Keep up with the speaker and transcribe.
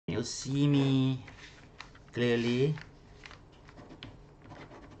you see me clearly?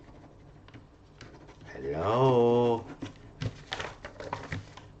 Hello?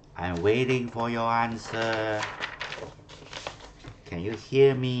 I'm waiting for your answer. Can you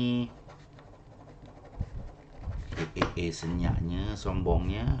hear me? Senyaknya,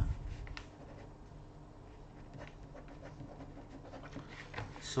 sombongnya.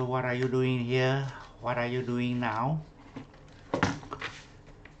 So what are you doing here? What are you doing now?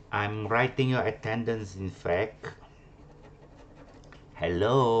 I'm writing your attendance, in fact.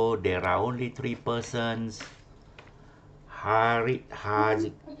 Hello, there are only 3 persons. Haji.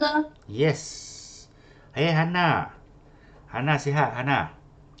 Yes. Hey, Hannah. Hannah, sihat, Hannah.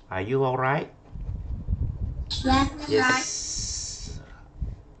 Are you alright? Yes.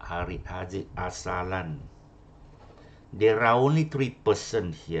 Harit Haji Asalan. There are only 3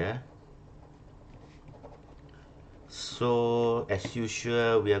 persons here. So, as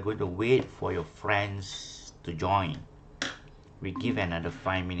usual, we are going to wait for your friends to join. We give another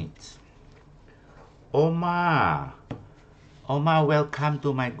 5 minutes. Oma, welcome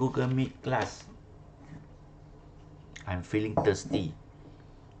to my Google Meet class. I'm feeling thirsty.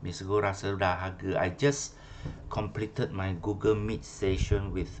 Mr Goh rasa dahaga. I just completed my Google Meet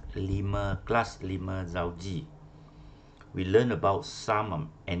session with class 5 Zauji. We learn about some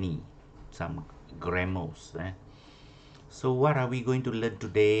grammars. So what are we going to learn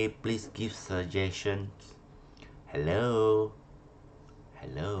today? Please give suggestions. Hello?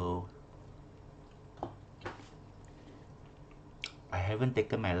 Hello? I haven't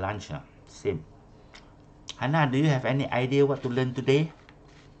taken my lunch. Same. Hannah, do you have any idea what to learn today?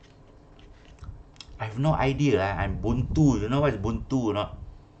 I have no idea. I'm buntu. You know what is buntu or not?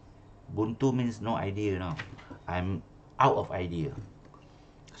 Buntu means no idea. I'm out of idea.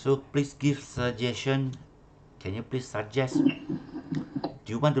 So please give suggestion. Can you please suggest? Do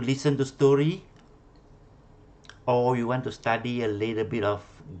you want to listen to story? Or you want to study a little bit of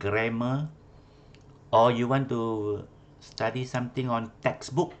grammar? Or you want to study something on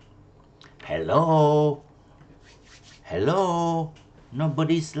textbook? Hello? Hello?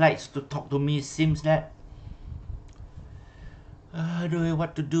 Nobody likes to talk to me, seems that. I don't know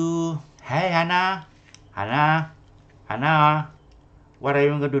what to do. Hey, Hannah. Hannah. What are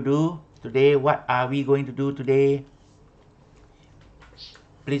you going to do today? What are we going to do today?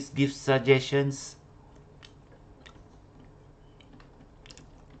 Please give suggestions.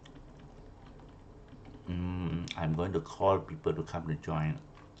 I'm going to call people to come to join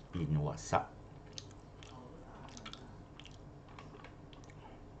in WhatsApp.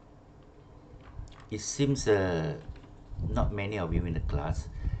 It seems not many of you in the class,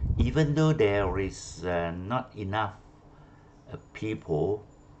 even though there is not enough people,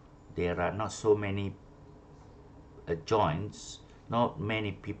 there are not so many joins, not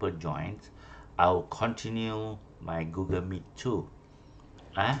many people joined. I'll continue my Google Meet too.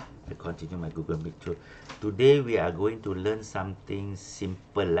 I continue my Google Meet too. Today we are going to learn something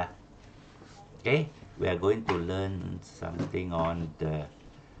simple lah. Okay, we are going to learn something on the.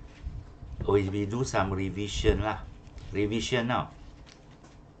 We do some revision lah. Revision now.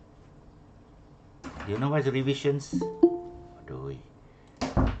 You know what's revisions?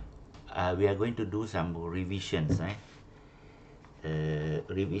 We are going to do some revisions.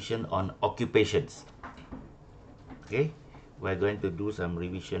 Revision on occupations. Okay, we're going to do some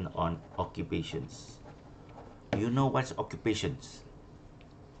revision on occupations. You know what's occupations?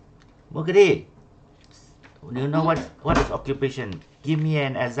 Mugri, you know what is occupation? Give me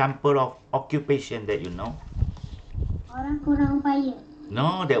an example of occupation that you know. Orang kurang upaya.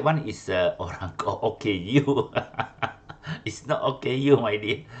 No, that one is orang OKU. It's not OKU, my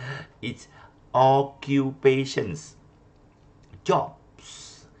dear. It's occupations.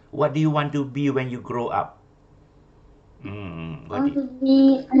 Jobs. What do you want to be when you grow up? I want to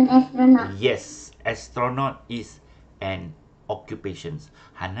be an astronaut. Yes, astronaut is an occupation.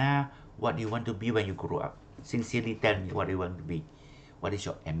 Hannah, what do you want to be when you grow up? Sincerely tell me what you want to be. What is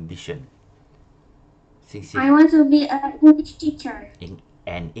your ambition? I want to be an English teacher.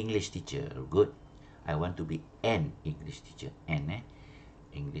 An English teacher. Good. I want to be an English teacher.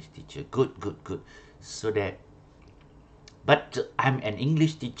 English teacher. Good. So that. But I'm an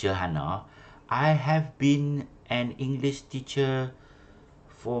English teacher, Hannah. I have been an English teacher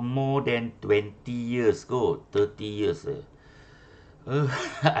for more than 20 years ago, 30 years.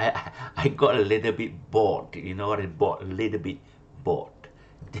 I got a little bit bored. You know what I bored? A little bit bored.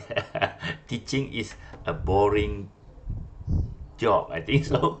 Teaching is a boring job, I think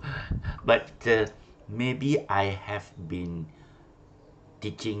so. But maybe I have been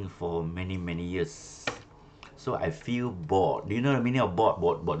teaching for many years. So I feel bored. Do you know the meaning of bored?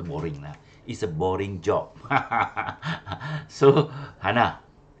 Boring lah. It's a boring job. So Hannah,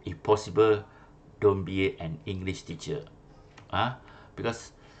 if possible, don't be an English teacher. Huh?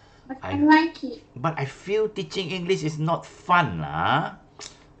 Because But I like it. but I feel teaching English is not fun lah.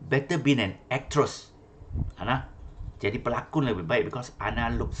 Better be an actress. Hannah, jadi pelakon lebih baik because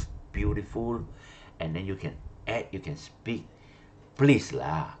Hannah looks beautiful and then you can act, you can speak. Please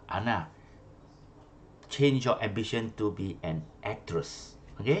lah, Hannah, change your ambition to be an actress.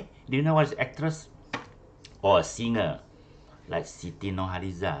 Okay? Do you know what is actress? Or a singer. Like Siti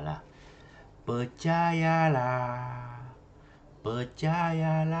Nurhaliza lah. Percayalah,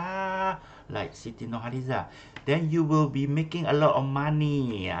 percayalah. Like Siti Nurhaliza. Then you will be making a lot of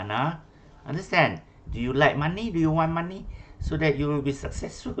money, Hannah. Understand? Do you like money? Do you want money? So that you will be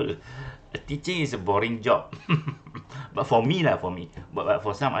successful. Teaching is a boring job. But for me lah, for me. But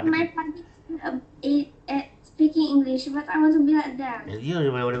for some other My people. father is speaking English, but I want to be like them. You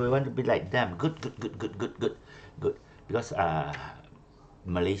want to be like them. Good. Because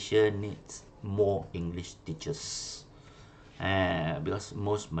Malaysia needs more English teachers. Because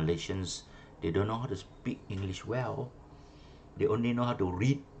most Malaysians, they don't know how to speak English well. They only know how to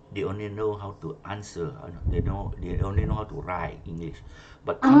read. They only know how to answer. They only know how to write English.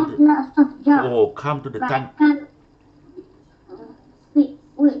 But I have lots of jobs. come to the But time. I can't speak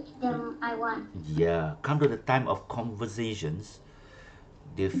which them I want. Yeah, come to the time of conversations,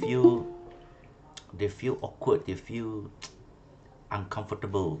 they feel awkward, they feel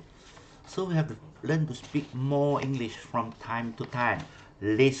uncomfortable. So we have to learn to speak more English from time to time.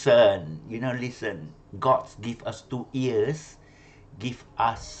 Listen, listen. God give us 2 ears, give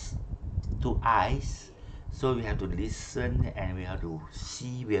us 2 eyes. So we have to listen and we have to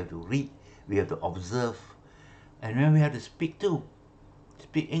see, we have to read, we have to observe. And then we have to speak too.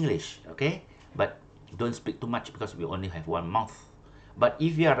 Speak English, okay? But don't speak too much because we only have one mouth. But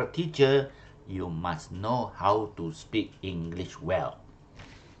if you are a teacher, you must know how to speak English well.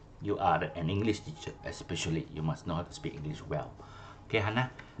 You are an English teacher, especially. You must know how to speak English well. Okay, Hannah?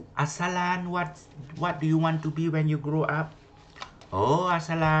 Asalan, what do you want to be when you grow up? Oh,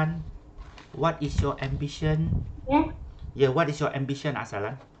 Asalan, what is your ambition? Yeah. Yeah, what is your ambition,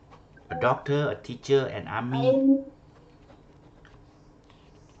 Asalan? A doctor, a teacher, an army?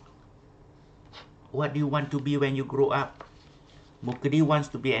 What do you want to be when you grow up? Mukadi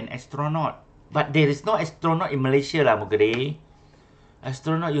wants to be an astronaut. But there is no astronaut in Malaysia lah, Mukadi.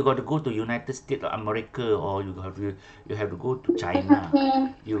 Astronaut, you got to go to United States or America, or you have to go to China.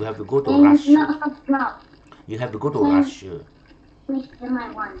 You have to go to Russia. You have to go to Russia. Which them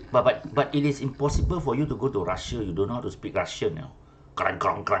I want. But it is impossible for you to go to Russia. You don't know how to speak Russian. Krang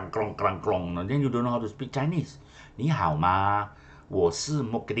krong krang krong krang krong. Then you don't know how to speak Chinese. 你好吗？我是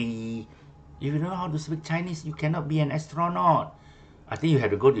Mukadi. If you don't know how to speak Chinese, you cannot be an astronaut. I think you have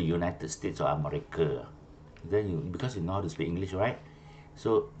to go to United States or America. Then because you know how to speak English, right?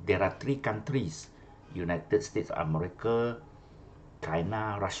 So there are 3 countries: United States, America,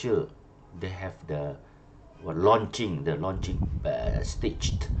 China, Russia. They have the launching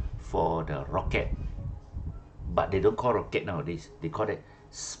staged for the rocket. But they don't call rocket nowadays. They call it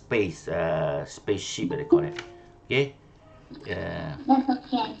spaceship. They call it. Okay. That's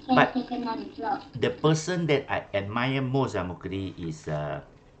okay. I But can take another job. the person that I admire most, Mukadi, is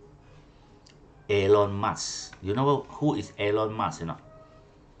Elon Musk. You know who is Elon Musk? Do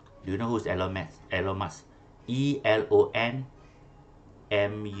you know who is Elon Musk? Elon Musk. ELON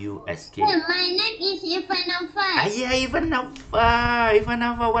MUSK. My name is Ivanafa. Yeah,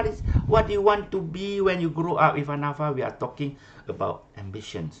 Ivanafa, what do you want to be when you grow up? Ivanafa, we are talking about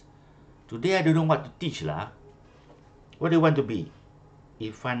ambitions. Today I don't know what to teach lah. What do you want to be?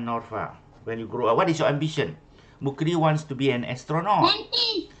 Ivanafa, when you grow up, what is your ambition? Mukri wants to be an astronaut.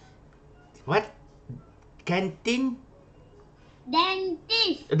 Dentist. What? Canteen?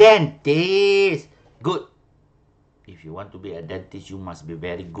 Dentist. Dentist. Good. If you want to be a dentist, you must be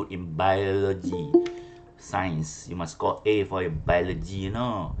very good in biology, science. You must score A for your biology,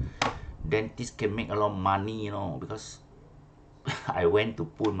 Dentist can make a lot of money, because I went to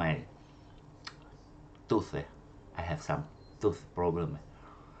pull my tooth. I have some tooth problem.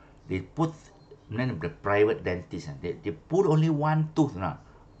 They put, then the private dentist, they pull only one tooth now.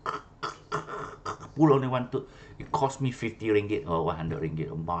 Pull only one tooth. It cost me 50 ringgit or 100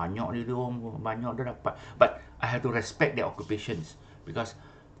 ringgit. Banyak dia dapat. But I have to respect their occupations because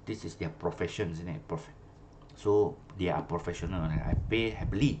this is their professions, isn't it? So they are professional. I pay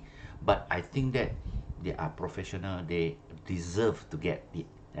happily, but I think that they are professional. They deserve to get it.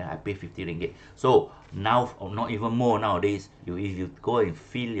 And I pay 50 ringgit. So now, not even more nowadays. If you go and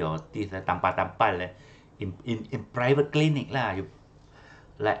fill your teeth, tampal-tampal, in private clinic lah. You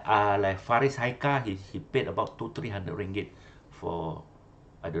like Faris Haika, he paid about 300 ringgit for,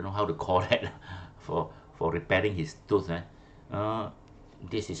 I don't know how to call that, for repairing his tooth.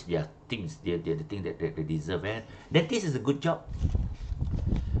 This is their things, the thing that they deserve. Dentist is a good job.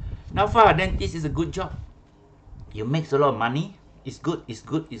 Now far, dentist is a good job. You make a lot of money. It's good, it's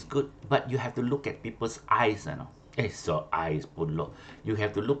good, it's good. But you have to look at people's eyes, you know. So eyes pun loh. You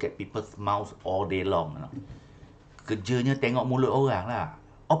have to look at people's mouths all day long, you know. Kerjanya tengok mulut orang lah.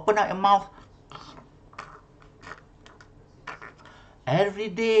 Open up your mouth every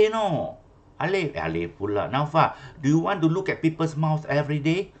day, you know. Alif pula. Nafa, do you want to look at people's mouths every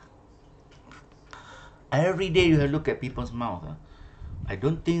day? Every day you have to look at people's mouth. I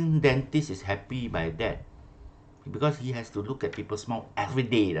don't think dentist is happy by that. Because he has to look at people's mouth every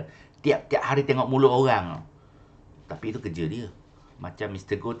day. Tiap-tiap hari tengok mulut orang. Tapi itu kerja dia. Macam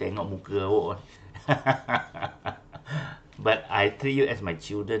Mr Goh tengok muka awak. But I treat you as my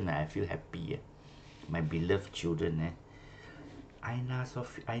children. I feel happy. My beloved children.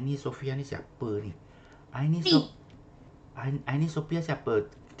 Aini Sofia ni siapa ni? Aini Sofia siapa?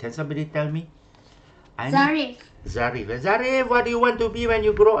 Can somebody tell me? Zarif. Zarif, what do you want to be when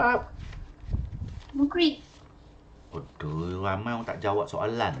you grow up? Mukri. Aduh, ramai orang tak jawab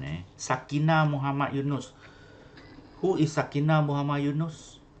soalan. Sakina Muhammad Yunus. Who is Sakina Muhammad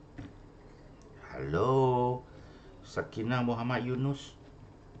Yunus? Hello. Sakina Muhammad Yunus.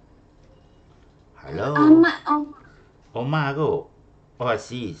 Hello. Ahmad Omar ko. Oh,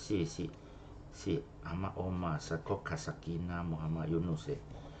 si. Ahmad Omar. Sakoka Sakina Muhammad Yunus.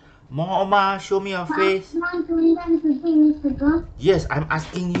 Mohon Omar, show me your face. Want to learn today, Mr. Goh? Yes, I'm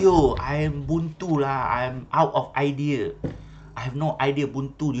asking you. I'm buntu lah. I'm out of idea. I have no idea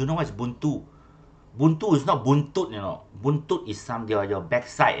buntu. Do you know what's buntu? Buntu is not buntut, you know. Buntut is your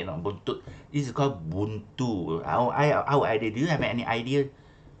backside, you know. Buntut. This is called buntu. Our idea. Do you have any idea?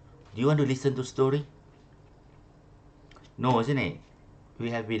 Do you want to listen to story? No, isn't it?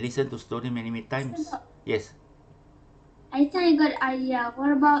 We listened to story many times. Yes. I think I got idea.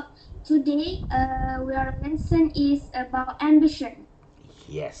 What about today? Our lesson is about ambition.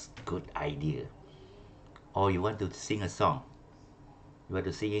 Yes, good idea. Or you want to sing a song? You want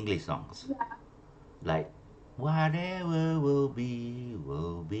to sing English songs? Yeah. Like, whatever will be,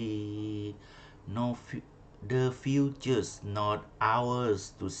 will be. The future's not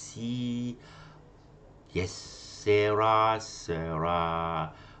ours to see. Yes, Sarah,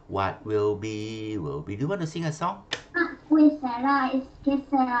 what will be, will be. Do you want to sing a song? Not with Sarah, it's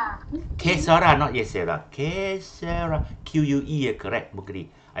Kesara. Kesara, not yes, Sarah. Kesara. Q-U-E, correct,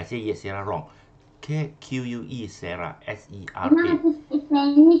 Bukri. I say yes, Sarah, wrong. Q-U-E, Sarah. S-E-R-A. You know how to speak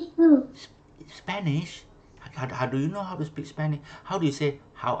Spanish too. Spanish? How do you know how to speak Spanish? How do you say,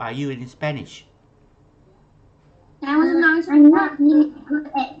 how are you in Spanish? I'm not really good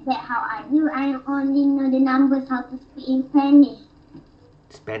at that. How are you? I only know the numbers how to speak in Spanish.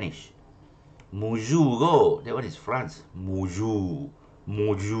 Spanish. Bonjour, go. That one is France. Bonjour.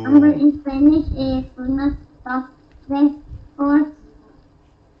 Number in Spanish is unos, dos, tres, four,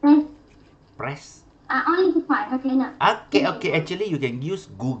 Press. only the five. Okay, no. Okay. Actually, you can use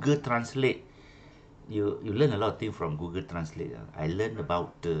Google Translate. You learn a lot of things from Google Translate. I learned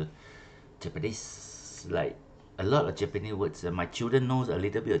about Japanese, like a lot of Japanese words. My children knows a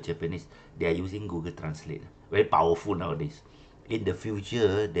little bit of Japanese. They are using Google Translate. Very powerful nowadays. In the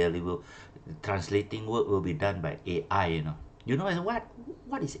future, translating work will be done by AI. You know what?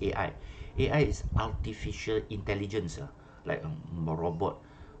 What is AI? AI is artificial intelligence, like a robot.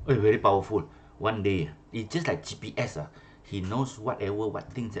 Very powerful. One day, it's just like GPS. He knows what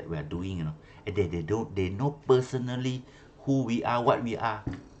things that we are doing. And they know personally who we are, what we are.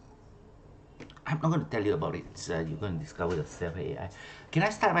 I'm not going to tell you about it. You're going to discover yourself, AI. Can I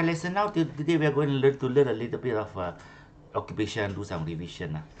start my lesson now? Today we are going to learn a little bit of occupation, do some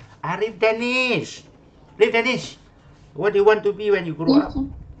revision. Arif Danish, what do you want to be when you grow up?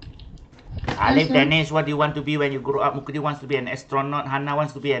 Arif Danish, what do you want to be when you grow up? Mukudi wants to be an astronaut. Hannah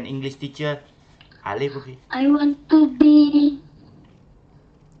wants to be an English teacher. Alif, okay. I want to be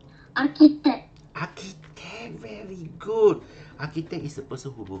architect. Architect, very good. Architect is a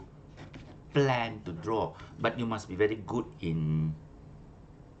person who will plan to draw, but you must be very good in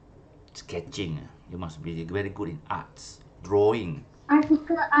sketching. You must be very good in arts, drawing.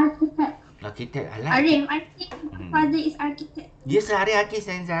 Architect. Architect, I like. Arif, I think my father is architect. Yes, architect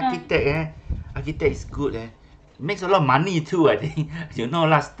is architect is good. Makes a lot of money too, I think. You know,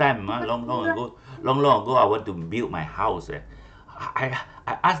 last time, long ago, I want to build my house. I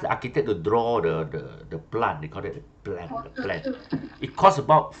asked the architect to draw the plant. They call it plan. It costs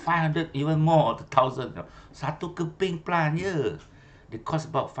about 500, even more, 1,000. Satu keping plan je. They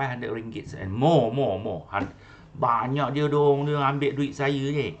cost about 500 ringgit and more. Banyak dia dong, dia ambil duit saya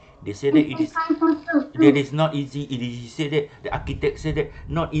je. They say that it is not easy. He said that, the architect said that,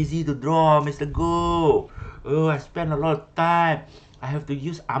 not easy to draw, Mr. Goh. Oh, I spend a lot of time. I have to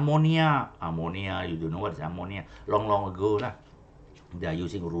use ammonia. Ammonia, you don't know what is ammonia. Long ago lah. They are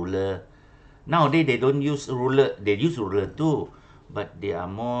using ruler. Nowadays they don't use ruler. They use ruler too, but they are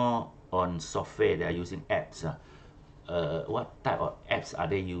more on software. They are using apps. What type of apps are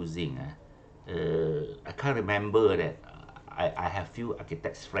they using? I can't remember that. I have few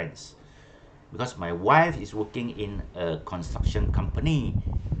architects friends because my wife is working in a construction company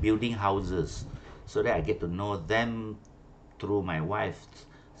building houses, so that I get to know them through my wife.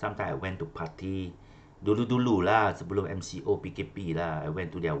 Sometimes I went to party dulu lah, sebelum MCO PKP lah. I went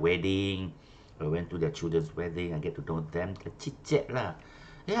to their wedding, I went to their children's wedding. I get to know them, chit chat lah.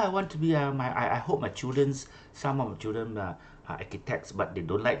 Yeah, I want to be I hope my some of my children are architects, but they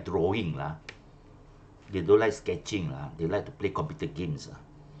don't like drawing lah. They don't like sketching lah. They like to play computer games lah.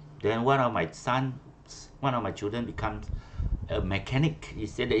 Then one of my children becomes a mechanic. He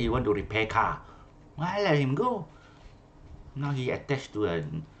said that he want to repair car. I let him go. Now he attached to a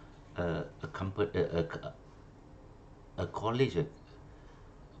college.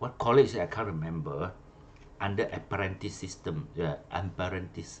 What college I can't remember. Under apprentice system,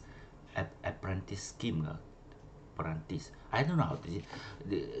 apprentice scheme. Apprentice. I don't know how to say.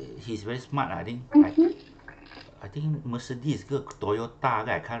 He's very smart. I think Mercedes ke Toyota ke,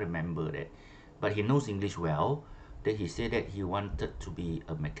 I can't remember that. But he knows English well. Then he said that he wanted to be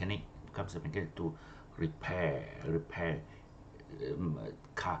a mechanic, becomes a mechanic to repair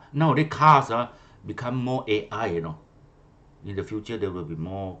car. Nowadays cars become more AI, you know. In the future there will be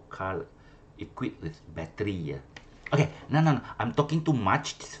more car equipped with battery. Okay, no. I'm talking too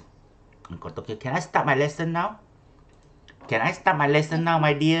much. Can I start my lesson now?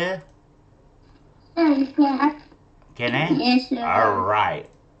 My dear? Can I? Yes, sir. All right.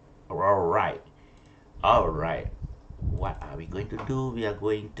 What are we going to do? We are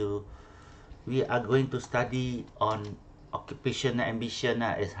going to study on occupation and ambition,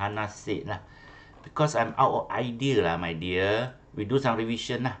 as Hannah said lah. Because I'm out of idea lah, my dear. We do some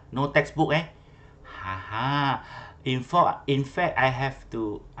revision lah. No textbook, Haha. In fact, I have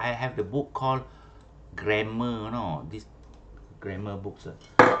the book called grammar, no. This grammar books.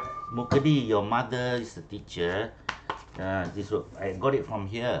 Mukadi, your mother is the teacher. This book, I got it from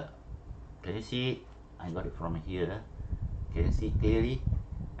here. Can you see? I got it from here. Can you see clearly?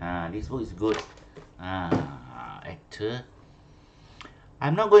 This book is good. Actor.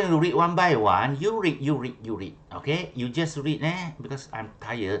 I'm not going to read one by one. You read. Okay? You just read, because I'm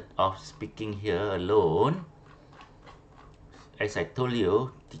tired of speaking here alone. As I told you,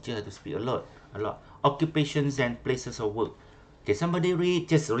 teacher have to speak a lot. Occupations and places of work. Okay, somebody read.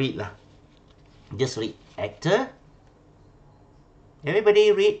 Just read lah. Just read. Actor. Everybody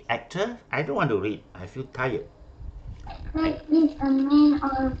read actor. I don't want to read. I feel tired. Actor is a man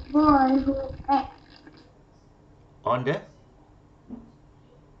or boy who acts On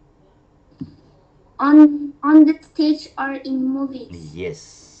the stage or in movies. Yes.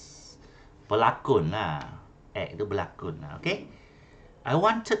 Pelakon lah. Act tu pelakon lah. Okay. I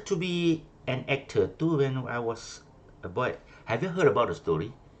wanted to be an actor too when I was a boy. Have you heard about the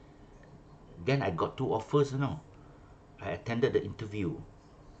story? Then I got 2 offers, you know. I attended the interview.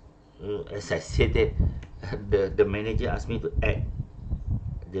 As I said that, the manager asked me to act.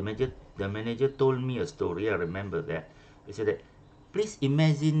 The manager told me a story. I remember that. He said that, please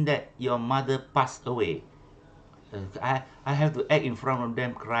imagine that your mother passed away. I have to act in front of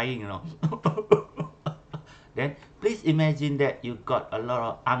them crying, you know. Then please imagine that you got a lot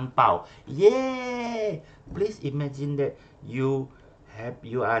of ang pao. Yay! Please imagine that you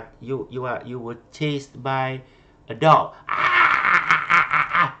were chased by a dog.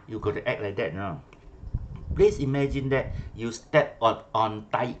 You got to act like that, no? Please imagine that you step on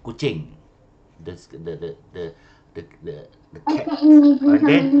tai kucing, the cat,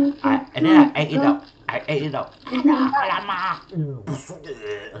 and then I act it out.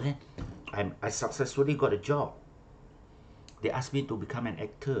 Okay, I successfully got a job. They asked me to become an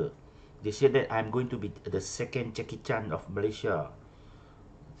actor. They said that I'm going to be the second Jackie Chan of Malaysia.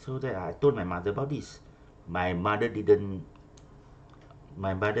 So that I told my mother about this. My mother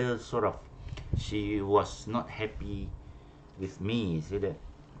sort of, she was not happy with me. She said that,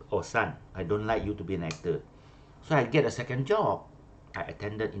 oh son, I don't like you to be an actor. So I get a second job. I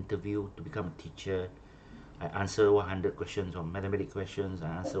attended interview to become a teacher. I answer 100 questions on mathematics questions. I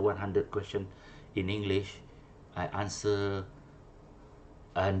answer 100 questions in English. I answer,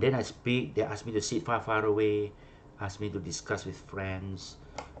 and then I speak. They ask me to sit far, far away, ask me to discuss with friends.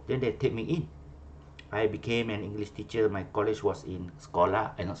 Then they take me in. I became an English teacher. My college was in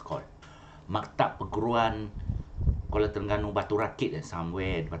sekolah, not sekolah, Maktab Perguruan Kuala Terengganu Batu Rakit,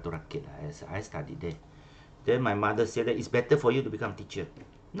 somewhere Batu Rakit. I studied there. Then my mother said that it's better for you to become teacher.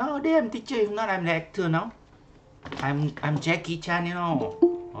 Nowadays I'm teacher. If not, I'm the actor now. I'm Jackie Chan, you know.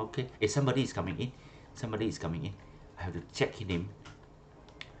 Okay. If somebody is coming in, somebody is coming in. I have to check him.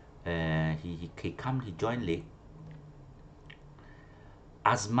 He come. He joined late.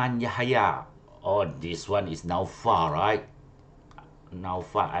 Azman Yahya. Oh, this one is now far, right? Now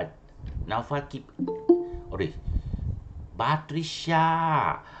far keep. Sorry.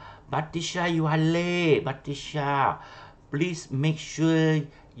 Batrisha. Batrisha, you are late. Batrisha, please make sure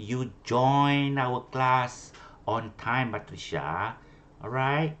you join our class on time, Batrisha.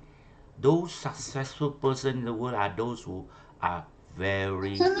 Alright? Those successful person in the world are those who are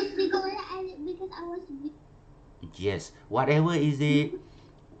very... So Mr. Goh, because I was... Yes. Whatever is it,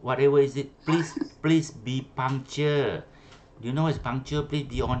 please be punctual. You know it's punctual, please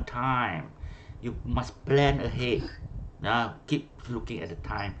be on time. You must plan ahead. Now, keep looking at the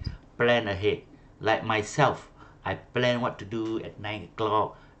time. Plan ahead. Like myself, I plan what to do at 9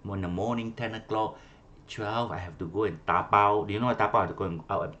 o'clock, in the morning, 10 o'clock, 12, I have to go and tapao. Do you know what tapao? I have to go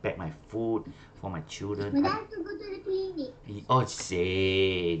out and pack my food for my children. But I have to go to the clinic. Oh,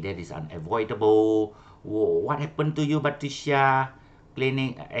 say, that is unavoidable. Whoa, what happened to you, Patricia?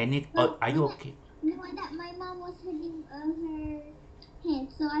 Clinic, are you okay? No, that my mom was hurting her hand,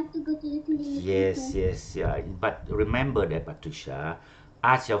 so I have to go to the clinic. Yes, yeah. But remember that, Patricia,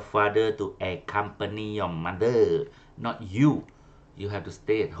 ask your father to accompany your mother, not you. You have to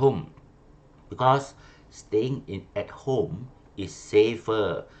stay at home because staying at home is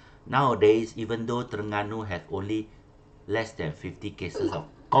safer. Nowadays, even though Terengganu have only less than 50 cases of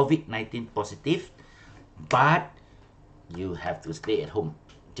COVID-19 positive, but you have to stay at home.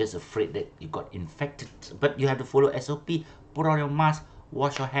 Just afraid that you got infected. But you have to follow SOP. Put on your mask,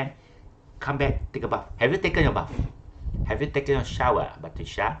 wash your hand, come back, take a bath. Have you taken your bath? Have you taken your shower,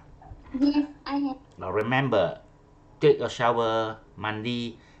 Patricia? Yes, I have. Now remember, take your shower,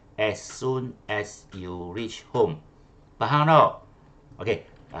 mandi as soon as you reach home. Faham tak? Okay,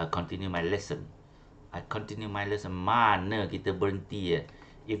 I'll continue my lesson. Mana kita berhenti ya?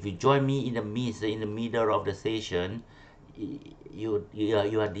 If you join me in the middle of the session, you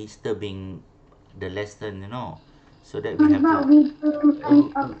are disturbing the lesson, you know. So that we have to.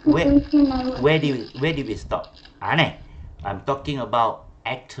 Where did we stop? I'm talking about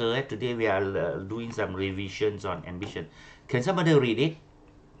actor. Today we are doing some revisions on ambition. Can somebody read it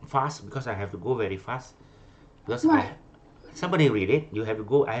fast? Because I have to go very fast. Because somebody read it. You have to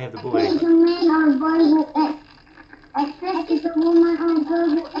go. I have to go very fast. Is a man or boy who acts. Actress is a woman or girl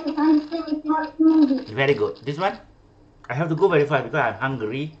who acts on stage movie. Very good. This one, I have to go very fast because I'm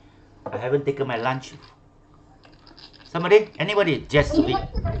hungry. I haven't taken my lunch. Somebody? Anybody? Just read.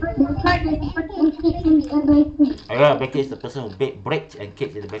 Baker is the person who bake bread and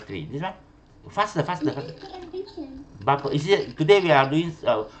cakes in the bakery. This one? Faster. Is it today we are doing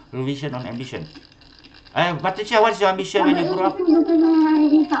revision on ambition. Patricia, what's your ambition when you grow up?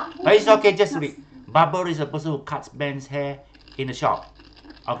 It's okay, just read. Barber is a person who cuts men's hair in the shop.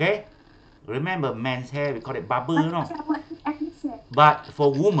 Okay? Remember, men's hair, we call it barber, you know. But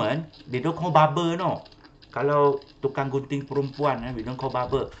for women, they don't call barber, you know. Kalau tukang gunting perempuan, we don't call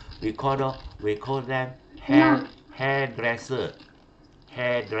barber. We call them hairdresser.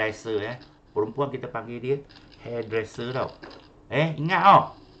 Hairdresser, Perempuan kita panggil dia hairdresser tau. Ingat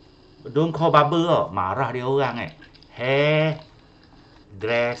tau. Don't call barber tau. Marah dia orang Hairdresser.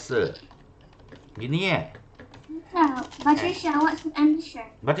 Gini Patricia, what's your ambition?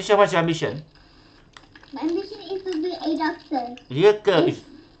 Patricia, what's your ambition? My ambition is to be a doctor. Ya ke?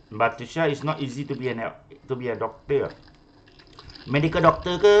 Patricia, it's not easy to be a doctor. Medical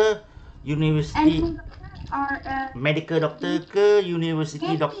doctor ke? University? Medical doctor ke?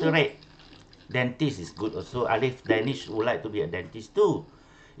 University doctorate? Dentist is good also. Alif Danish would like to be a dentist too.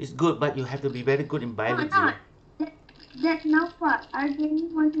 It's good, but you have to be very good in biology. No. That's not what. I really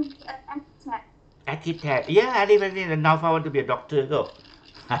want to be an architect. Architect. Yeah, I really now I want to be a doctor. Go.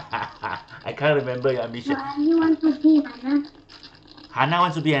 I can't remember your ambition. No, you want to be Hannah. Hannah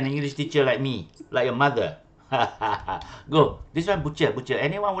wants to be an English teacher like me, like your mother. Go. This one butcher.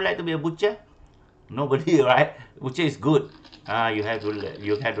 Anyone would like to be a butcher? Nobody, right? Butcher is good. You have to.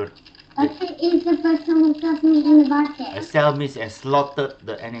 Butcher is the person who sells meat in the market. Sell meat and slaughtered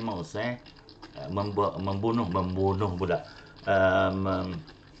the animals. Membunuh budak.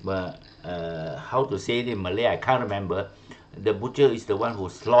 but how to say it in Malay I can't remember. The butcher is the one who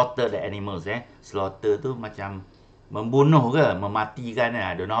slaughter the animals. Slaughter tu macam membunuh ke, mematikan.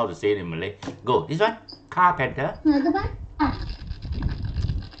 I don't know how to say it in Malay. Go. This one, carpenter.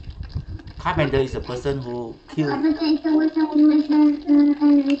 Carpenter is a person who kills.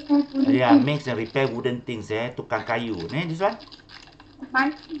 Yeah, makes and repair wooden things. Tukang kayu. This one.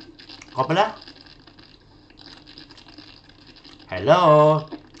 Cobbler. Hello.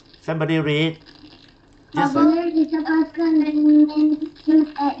 Somebody read. Just is a person that mends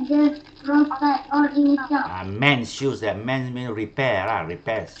shoes at the roadside or in a shop. Mends shoes. That mends means repair.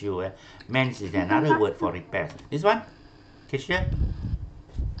 Repair shoe. Mends is another word for repair. This one. Cashier.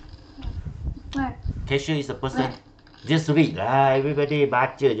 Where? Cashier is a person. Just read lah. Everybody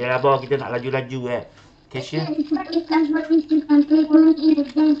baca je lah. Bawa kita nak laju-laju. Cashier.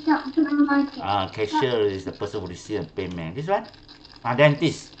 Cashier is the person who receives payment. This one.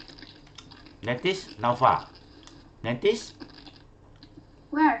 Dentist. Dentist, now far. Dentist?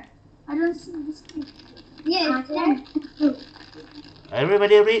 Where? I don't see this. Yes,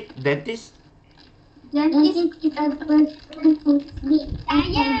 Everybody read dentist? Dentist is a person who sleeps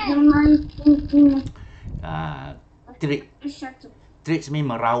and Treats mean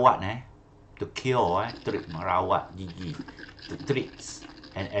merawat. To cure. Treat, merawat gigi. To treats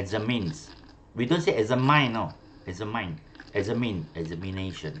and examines. We don't say examine, no. Examine. Examine.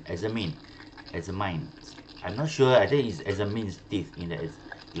 Examination. Examine. Examine. I'm not sure. I think it's examines teeth in the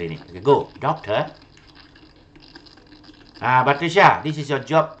clinic. Okay, go. Doctor. Patricia, this is your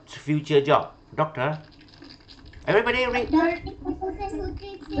job, future job. Doctor. Everybody read.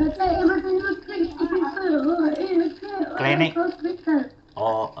 Clinic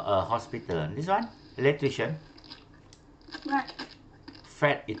or hospital. This one? Electrician. What?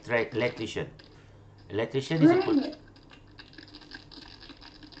 Fat electrician. Electrician is a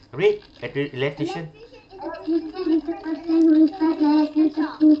read. Electrician.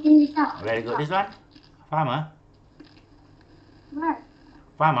 Very good. This one? Farmer. Where?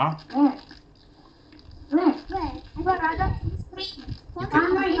 Farmer. Where?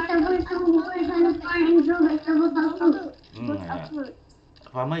 Farmer is a person who works on a farm and grows vegetables or fruit.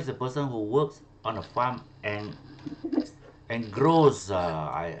 Farmer is a person who works on a farm and grows.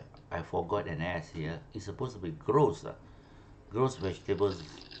 I forgot an S here. It's supposed to be grows. Grows vegetables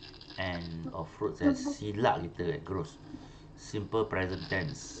and of fruits and sila kita grows. Simple present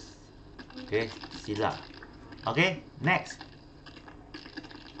tense. Okay, sila. Okay, next.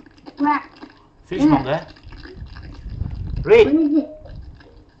 Where? Fishmonger. Read. What is it?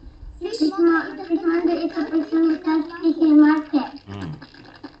 Fishmonger is a person who sells fish in market.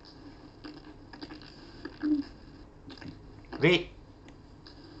 Read.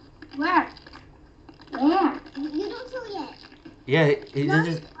 Where? Where? You don't show yet. Yeah, it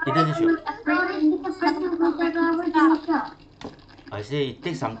doesn't show. I say it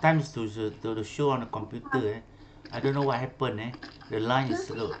takes some time to show on the computer. I don't know what happened. The line is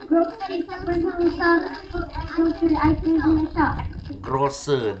slow.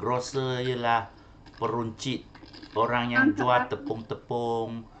 Grocer ialah peruncit. Orang yang jual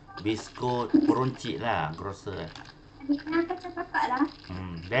tepung-tepung, biskut, peruncit lah, grocer.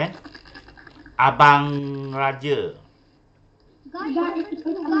 Then Abang Raja.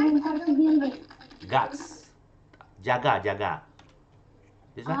 Guards. Jaga.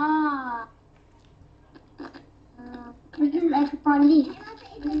 This one? This is like police.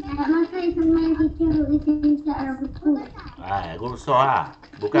 Master is a man teacher who is in charge of the school. Guru besar.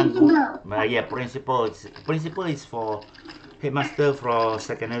 Bukan guru. Yeah, principal. Principal is for headmaster for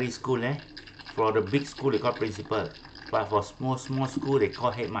secondary school. For the big school, they call principal. But for small school, they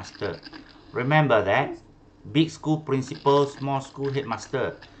call headmaster. Remember that. Big school principal, small school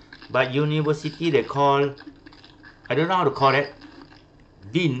headmaster. But university, they call, I don't know how to call it.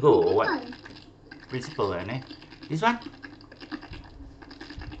 Dean go or what? Principal, This one?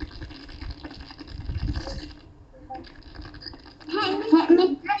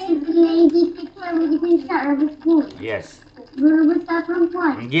 Headmistress is the lady teacher who is in charge of the school. Yes. Guru besar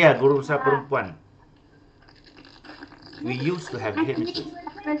perempuan. Yeah, guru besar perempuan. We used to have headmistress.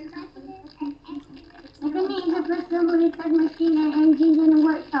 Mechanic is a person who repairs machine and engines in a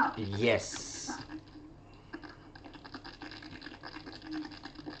workshop. Yes.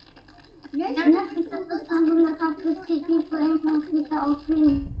 Nurse is a person who looks after sick people in hospital or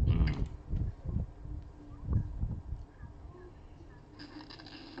clinic.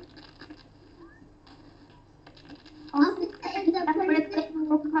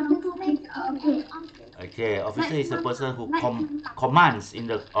 Okay, officer is a person who commands in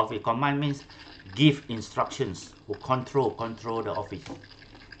the office. Command means give instructions, who control the office.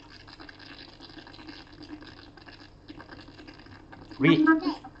 Read.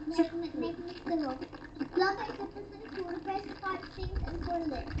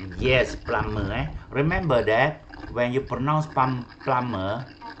 Yes, plumber. Remember that when you pronounce plumber,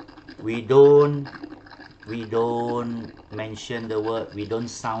 we don't mention the word. We don't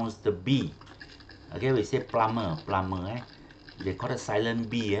sound the B. Okay, we say plumber. They call it silent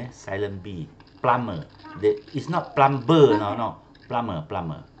B. Silent B. Plumber. It's not plumber. No.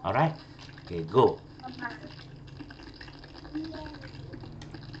 Plumber. All right. Okay, go.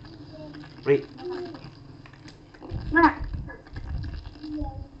 Read.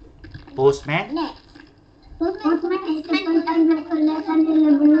 Postman. Postman is the person that collects and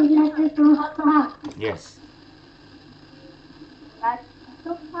delivers letters from house to house. Yes. That's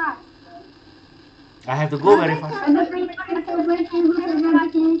so fast. I have to go very fast.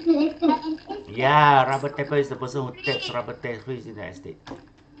 Yeah, rubber tapper is the person who taps rubber tapes in the estate.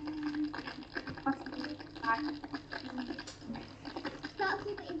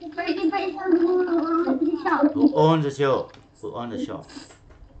 Who owns the show? Who owns the shop?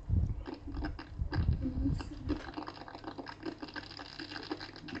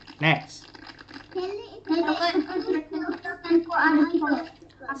 Next.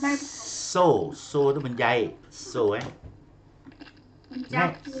 Sew tu menjahit. Sew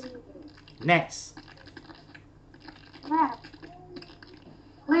Next.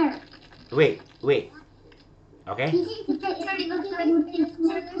 Where? Wait. Okay?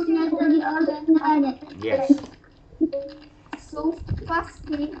 Yes. So fast.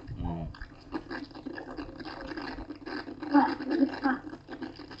 Mm.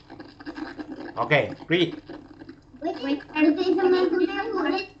 Okay, read.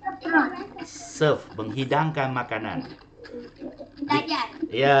 Serve, menghidangkan makanan.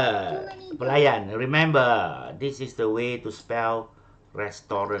 Yeah, pelayan. Remember, this is the way to spell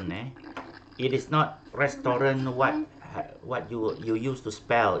restaurant. It is not restaurant what you used to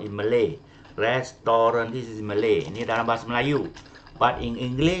spell in Malay. Restaurant, this is Malay. Ini dalam bahasa Melayu. But in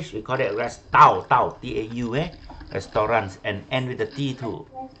English, we call it tau, T-A-U, restaurants, and end with the T too.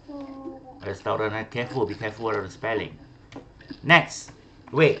 Restaurant, be careful of the spelling. Next,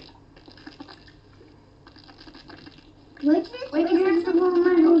 wait. Waitress the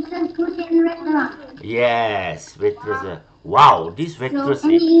woman who sells food in the restaurant. Yes, waitress. Wow, this waitress,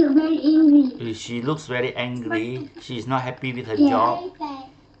 very angry. she looks very angry. She's not happy with her job.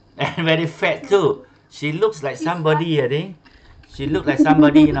 And very fat too. She looks like somebody, I think. She looks like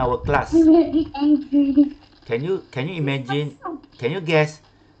somebody in our class. Very angry. Can you imagine? Can you guess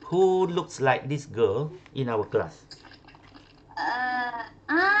who looks like this girl in our class?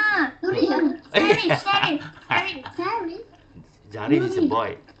 Zarif is a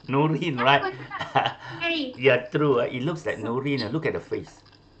boy. Nurin, right? Yeah, true. It looks like Nurin. Look at the face.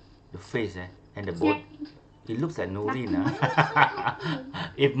 The face and the body. It looks like Nurin.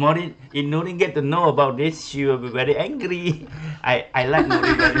 If Nurin get to know about this, she will be very angry. I like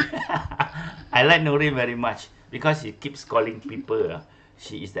Nurin very I like Nurin very much because she keeps calling people.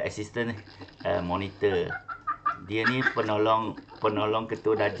 She is the assistant monitor. Dia ni penolong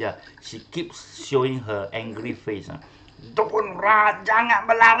ketua darjah. She keeps showing her angry face. Jangan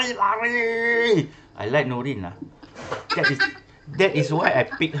berlari-lari. I like Nurin lah. That is why I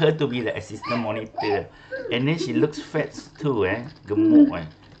picked her to be the assistant monitor. And then she looks fat too, gemuk.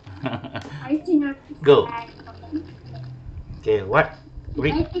 Go. Okay, what?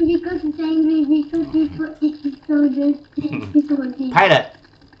 I think because it's angry because it's so good. Pilot.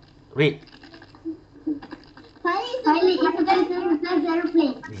 Read. Pilot is the person who flies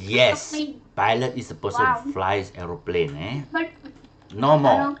aeroplane. Yes. Pilot is the person who flies aeroplane. But No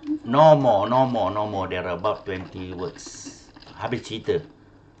more. There are about 20 words. Habis cerita.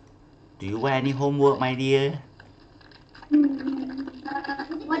 Do you want any homework, my dear?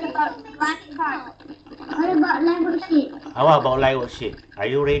 What about flashcard? What about live worksheet? How about live worksheet? Are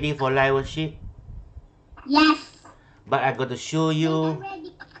you ready for live worksheet? Yes. But I got to show you.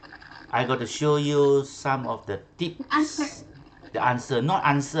 I got to show you some of the tips. The answer. Not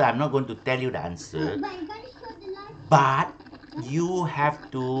answer. I'm not going to tell you the answer. But you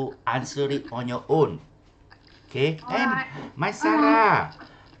have to answer it on your own. Okay? Hey, my Sarah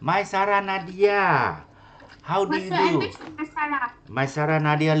Nadia. How do you do? My Sarah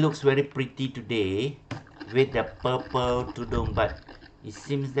Nadia looks very pretty today with the purple tudung, but it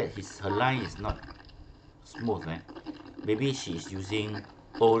seems that her line is not smooth. Maybe she's using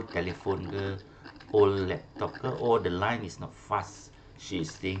old telephone ke, old laptop ke, or the line is not fast. She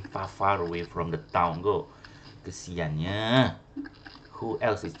is staying far away from the town. Go. Kesiannya. Who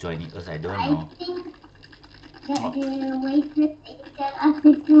else is joining us? I don't know. I think that the waitress tell us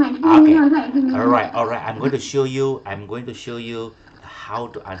this one. Okay. All right. I'm going to show you how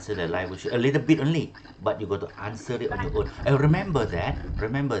to answer the live worksheet. A little bit only, but you got to answer it on your own. And remember that.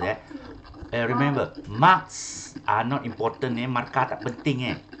 Remember, marks are not important. Markah tak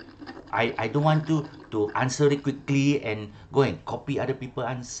penting. I don't want you to answer it quickly and go and copy other people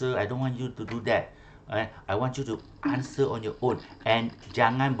answer. I don't want you to do that. I want you to answer on your own. And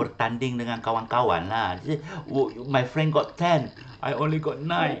jangan bertanding dengan kawan-kawan lah. Oh, my friend got 10. I only got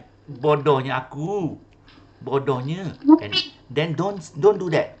 9. Bodohnya aku. Bodohnya. And then don't do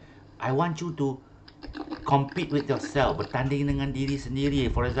that. I want you to compete with yourself. Bertanding dengan diri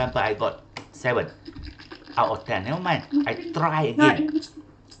sendiri. For example, I got 7 out of 10. Never mind. I try again.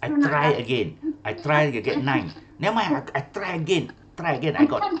 I try to get 9. Never mind. I try again. I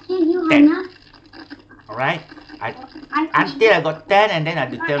got 10. Alright? Until I got 10 and then I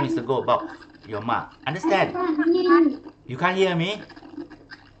will tell Mr. Goh about your mark. Understand? You can't hear me?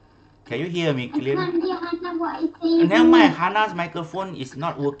 Can you hear me clearly? Never mind. Hannah's microphone is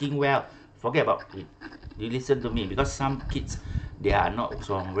not working well. Forget about it. You listen to me, because some kids, they are not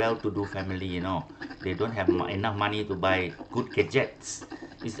from well-to-do family, you know. They don't have enough money to buy good gadgets.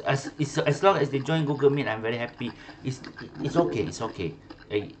 As long as they join Google Meet, I'm very happy. It's okay.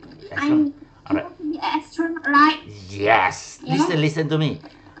 All right. To be an astronaut, right? Yes. Yeah. Listen to me.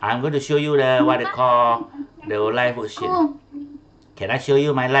 I'm going to show you the what they call the live worksheet. Oh, Can I show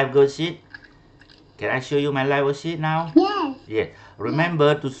you my live worksheet? Can I show you my live worksheet now? yes. Yeah.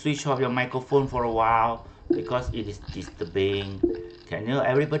 Remember to switch off your microphone for a while because it is disturbing. Can you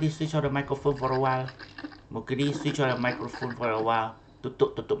everybody switch off the microphone for a while? Mukidi switch off your microphone for a while.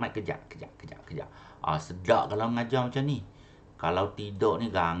 Tutup mic kejap. Sedap kalau mengajar macam ni. Kalau tidur ni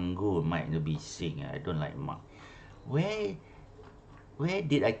ganggu, mic ni bising. I don't like mic. Where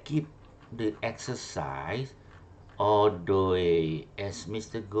did I keep the exercise? Although as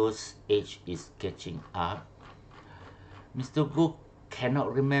Mr. Goh's age is catching up, Mr. Goh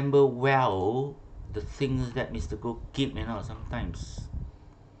cannot remember well the things that Mr. Goh keep, you know, sometimes.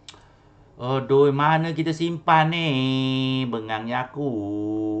 Aduh, mana kita simpan ni? Bengangnya aku.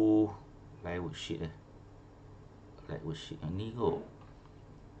 Live worksheet Live worksheet. Ni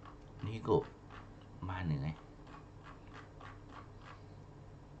kot. Mana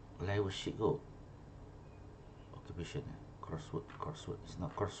Live worksheet kot. Occupation. Crossword. It's not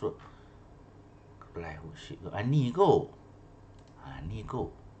crossword. Live worksheet kot. Ni kot. Ni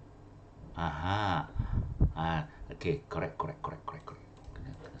kot. Aha. Okay, correct.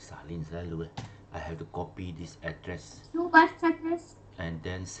 Kena salin selalu I have to copy this address and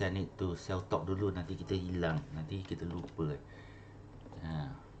then send it to Cell Talk dulu. Nanti kita hilang. Nanti kita lupa.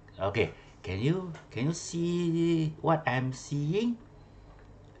 Okay. Can you see what I'm seeing?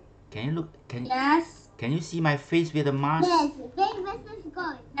 Can you look? Yes. Can you see my face with the mask? Yes. Big Mrs.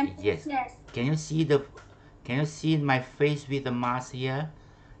 Goh. Yes. Can you see my face with the mask here?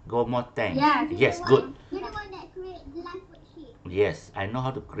 Go more thanks. Yes. Good. You're the one that created the live worksheet. Yes, I know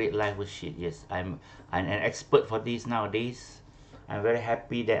how to create live worksheet. Yes, I'm an expert for this nowadays. I'm very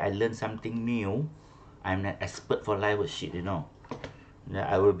happy that I learned something new. I'm an expert for live worksheet, you know.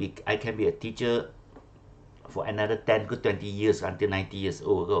 I can be a teacher for another 10 to 20 years until 90 years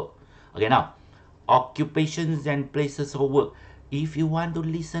old. Okay, now, occupations and places of work. If you want to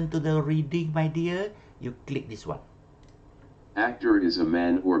listen to the reading, my dear, you click this one. Actor is a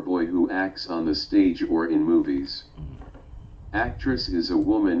man or boy who acts on the stage or in movies. Actress is a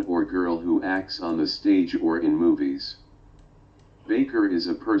woman or girl who acts on the stage or in movies. Baker is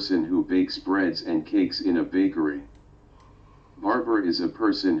a person who bakes breads and cakes in a bakery. Barber is a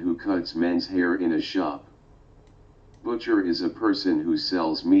person who cuts men's hair in a shop. Butcher is a person who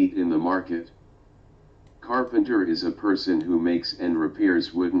sells meat in the market. Carpenter is a person who makes and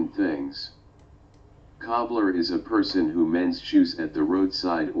repairs wooden things. Cobbler is a person who mends shoes at the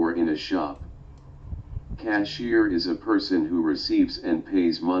roadside or in a shop. Cashier is a person who receives and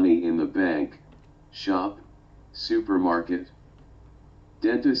pays money in the bank, shop, supermarket.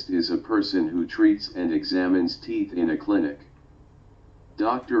 Dentist is a person who treats and examines teeth in a clinic.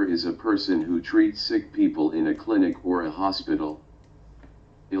 Doctor is a person who treats sick people in a clinic or a hospital.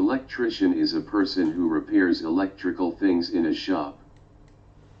 Electrician is a person who repairs electrical things in a shop.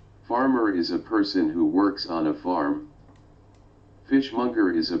 Farmer is a person who works on a farm.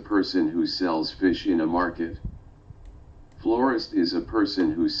 Fishmonger is a person who sells fish in a market. Florist is a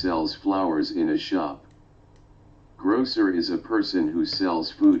person who sells flowers in a shop. Grocer is a person who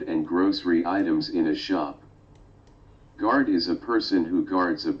sells food and grocery items in a shop. Guard is a person who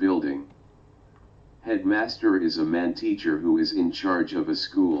guards a building. Headmaster is a man teacher who is in charge of a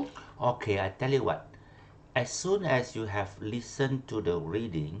school. Okay, I tell you what. As soon as you have listened to the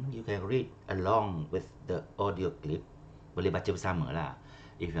reading, you can read along with the audio clip. Boleh baca bersama lah.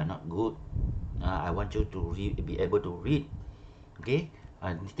 If you're not good, I want you to be able to read. Okay?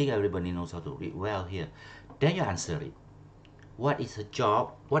 I think everybody knows how to read well here. Then you answer it. What is her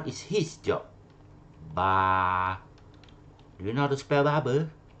job? What is his job? Do you know how to spell barber?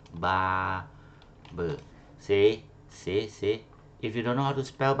 Barber. Say. If you don't know how to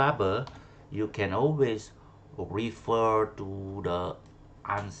spell barber, you can always refer to the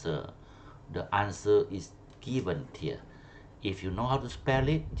answer. The answer is given here. If you know how to spell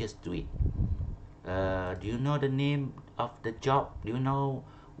it, just do it. Do you know the name of the job? Do you know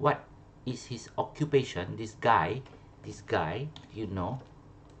what is his occupation? This guy, you know.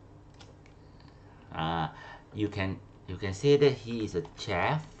 You can say that he is a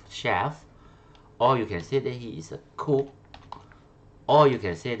chef, or you can say that he is a cook, or you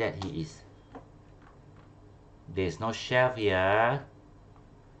can say that he is. There's no chef here.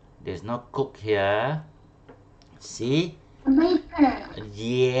 There's no cook here. See? Baker.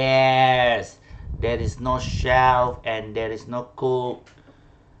 Yes. There is no chef and there is no cook.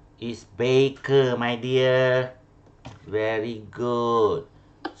 It's baker, my dear. Very good.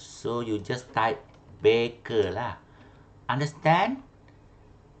 So you just type baker lah. Understand?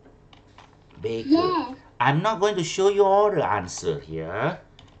 Baker. Yes. I'm not going to show you all the answer here.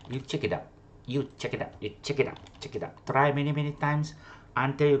 You check it out. You check it out. You check it out. Check it out. Try many times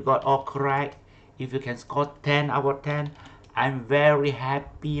until you got all correct. If you can score 10 out of 10, I'm very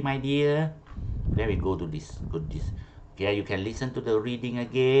happy, my dear. Then we go to this. Okay, you can listen to the reading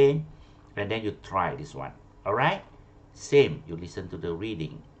again, and then you try this one. All right? Same. You listen to the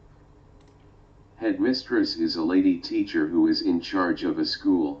reading. Headmistress is a lady teacher who is in charge of a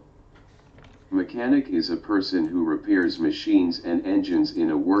school. Mechanic is a person who repairs machines and engines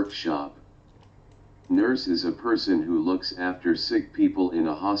in a workshop. Nurse is a person who looks after sick people in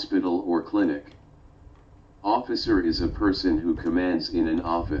a hospital or clinic. Officer is a person who commands in an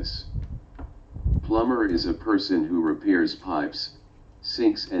office. Plumber is a person who repairs pipes,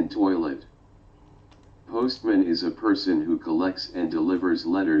 sinks and toilet. Postman is a person who collects and delivers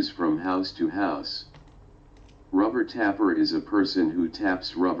letters from house to house. Rubber tapper is a person who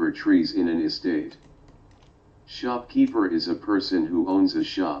taps rubber trees in an estate. Shopkeeper is a person who owns a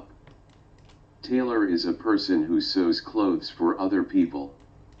shop. Tailor is a person who sews clothes for other people.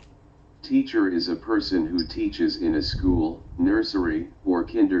 Teacher is a person who teaches in a school, nursery, or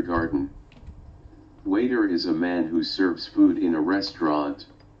kindergarten. Waiter is a man who serves food in a restaurant.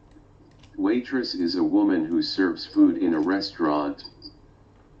 Waitress is a woman who serves food in a restaurant.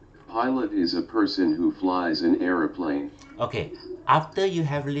 Pilot is a person who flies an aeroplane. Okay, after you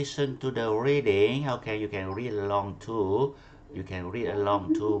have listened to the reading, okay, you can read along too. You can read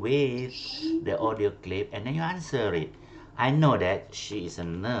along too with the audio clip, and then you answer it. I know that she is a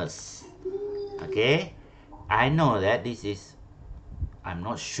nurse. Okay, I know that this is. I'm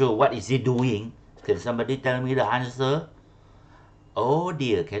not sure what is he doing. Can somebody tell me the answer? Oh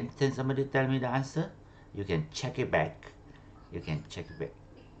dear, can somebody tell me the answer? You can check it back. You can check it back.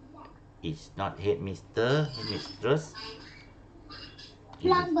 It's not headmistress.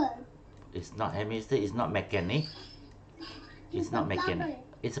 Plumber. It's not headmistress. It's not mechanic. It's not mechanic.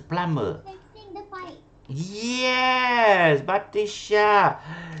 Plumber. It's a plumber. Fixing the pipe. Yes, Batisha,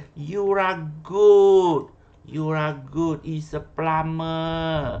 you are good. You are good. It's a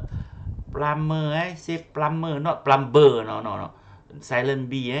plumber. Plumber, say plumber, not plumber. No. Silent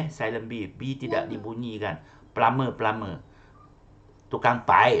B, silent B. B tidak dibunyikan. Plumber. Tukang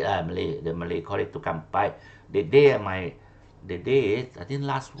paip lah, the Malay call it tukang paip. The day I think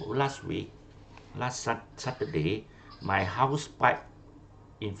last week, last Saturday, my house pipe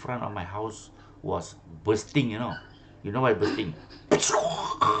in front of my house was bursting, you know. You know what bursting?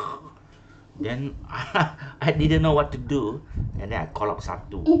 Then I didn't know what to do, and then I call up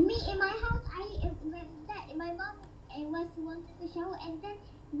Satu. In my house, my mom wanted to shower, and then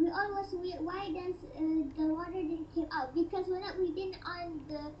we all was weird. Why does the water didn't come out? Because we didn't on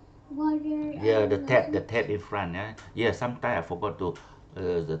the water. Yeah, the tap in front. Yeah. Sometimes I forgot to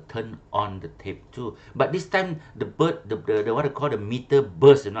turn on the tap too. But this time the what I call the meter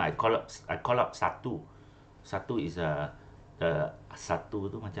burst. You know, I call up Satu. Satu is Satu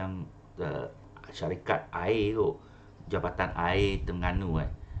tu macam syarikat air tu, Jabatan Air Terengganu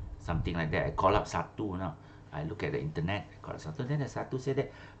something like that. I call up Satu now. I look at the internet, I call up Satu. Then the Satu said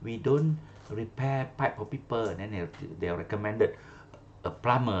that we don't repair pipe for people. And then they recommended a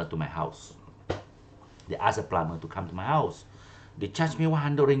plumber to my house. They asked a plumber to come to my house. They charged me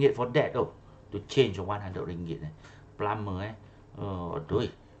 100 ringgit for that to change 100 ringgit. Plumber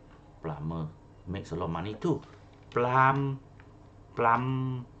plumber makes a lot of money too. Plumber.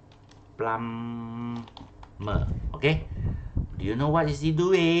 Okay, Do you know what is he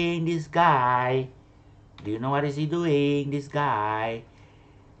doing, this guy? Do you know what is he doing, this guy?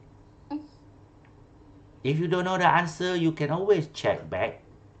 Yes. If you don't know the answer, you can always check back.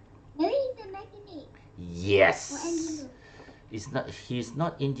 Maybe he's a mechanic or Yes. engineer. He's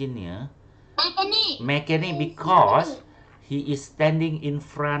not engineer. Mechanic. Mechanic Yes, because mechanic. he is standing in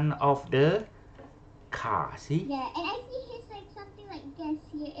front of the car. See? Yeah, and I see he's like something like gas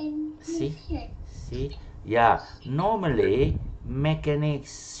here in his See? shirt. See? Yeah. Normally,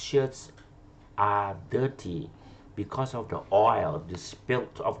 mechanics shirts are dirty because of the oil, the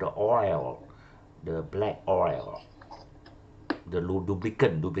spilt of the oil, the black oil, the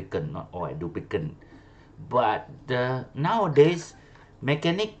lubricant, not oil, lubricant. But nowadays,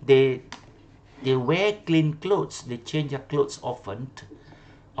 mechanic they wear clean clothes. They change their clothes often.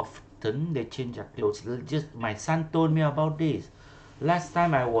 Often they change their clothes. Just my son told me about this. Last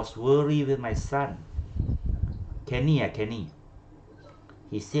time I was worried with my son. Kenny.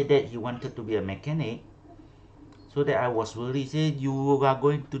 He said that he wanted to be a mechanic. So that I was worried. He said, you are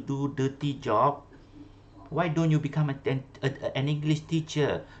going to do dirty job. Why don't you become an English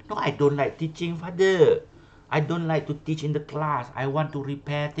teacher? No, I don't like teaching, father. I don't like to teach in the class. I want to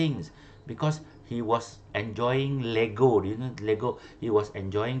repair things. Because he was enjoying Lego. Do you know Lego? He was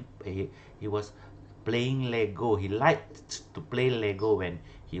enjoying, he was playing Lego. He liked to play Lego when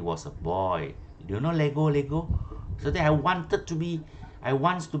he was a boy. Do you know Lego? So that I want to be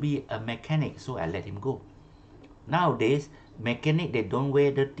a mechanic. So I let him go. Nowadays, mechanic, they don't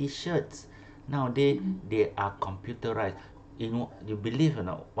wear the t-shirts. Nowadays, they are computerized. You believe or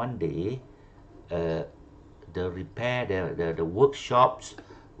not, one day, the repair, the workshops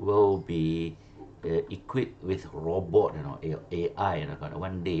will be equipped with robot, AI,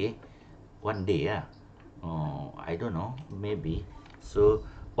 one day, yeah. Oh, I don't know, maybe. So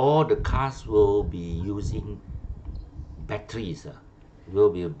all the cars will be using batteries, will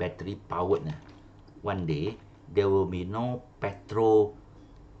be battery powered. One day, there will be no petrol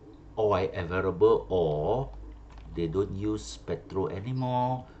oil available, or they don't use petrol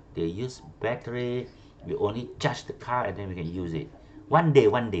anymore. They use battery. We only charge the car and then we can use it. One day.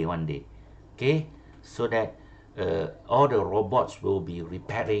 Okay, so that all the robots will be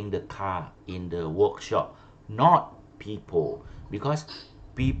repairing the car in the workshop, not people, because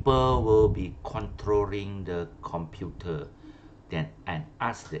people will be controlling the computer then and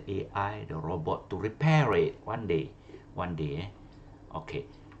ask the AI, the robot, to repair it one day. Okay.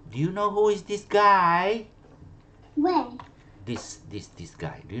 Do you know who is this guy? Where? This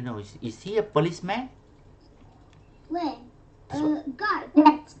guy. Do you know? Is he a policeman? Where? So- Guard.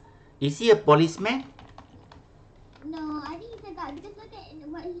 Yes. Is he a policeman? No, I think he's a guard because look at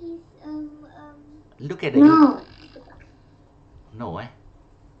what he's Look at the no.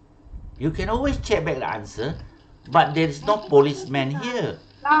 You can always check back the answer, but there is no policeman here.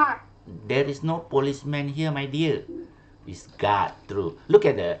 Guard. There is no policeman here, my dear. It's guard. True. Look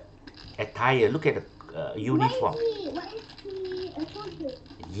at the attire. Look at the uniform. What is he holding?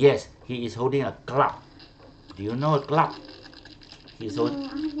 Yes, he is holding a club. Do you know a club? He's No, hold. I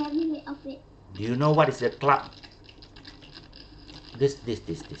have never heard of it. Do you know what is a club? This.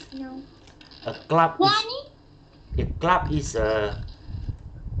 No. A club is Wani? a club is a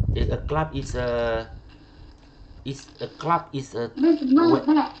a club is a is a club is a Baseball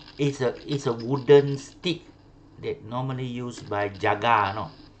bat. is a wooden stick that normally used by jaga, no?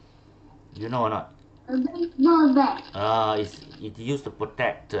 You know or not? A baseball bat. It used to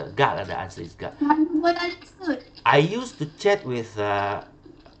protect guard. The answer is guard. What understood? I used to chat with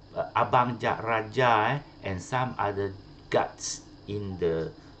Abang Raja and some other guards in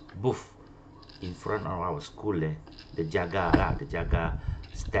the booth in front of our school. The jaga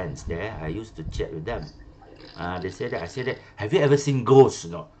stands there. I used to chat with them. They said that. I said that. Have you ever seen ghosts?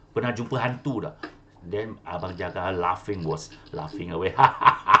 No. Pernah jumpa hantu tak? Then Abang Jaga was laughing away.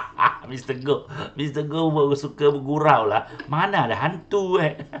 Mr. Goh suka bergurau lah. Mana ada hantu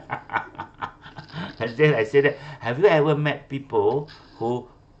And then I said that, have you ever met people who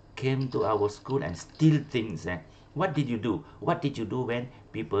came to our school and steal things? What did you do? What did you do when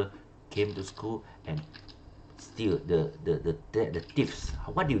people came to school and steal the thieves?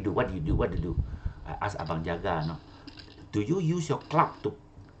 What do you do? I asked Abang Jaga, no. Do you use your club to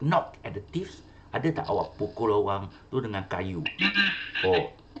knock at the thieves? Ada tak awak pukul orang tu dengan kayu?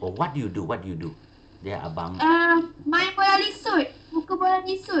 Or what do you do? Dia Abang. Main bola lisut. Buku bola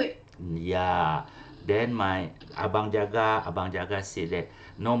lisut. Yeah. Then my Abang Jaga said that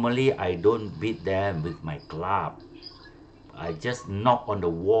normally I don't beat them with my club. I just knock on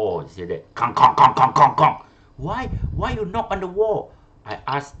the wall. He said that kong. Why you knock on the wall? I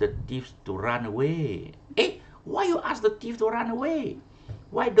asked the thieves to run away. Why you ask the thief to run away?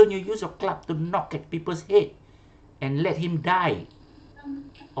 Why don't you use your club to knock at people's head and let him die?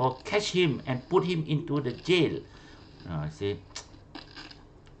 Or catch him and put him into the jail? I say,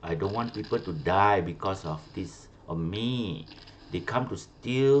 I don't want people to die because of this, of me. They come to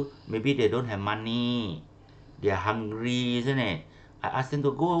steal, maybe they don't have money. They are hungry, isn't it? I ask them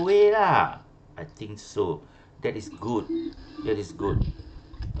to go away lah. I think so. That is good. That is good.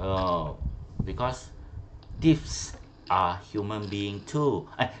 Because thieves are human being too.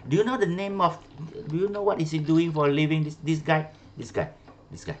 Do you know the name of? Do you know what is he doing for a living? This guy.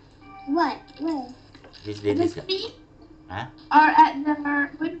 What? Where? This At the guy. street Huh? or at the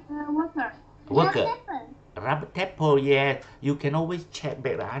with the worker? Worker. Pepper. Rubber tapper, yes. You can always check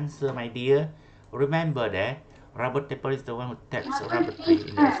back the answer, my dear. Remember that. Rubber tapper is the one who taps a rubber tree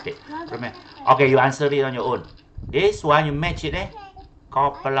in the estate. Remember. Okay, you answer it on your own. This one, you match it, eh?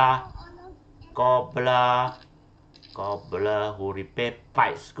 Cobbler. Cobbler. Cobbler who repair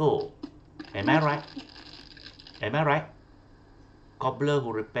pipes. Go. Am I right? Am I right? Cobbler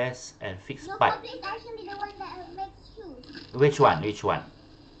who repairs and fix No, pipe. cobbler is actually the one that makes shoes. Which one? Which one?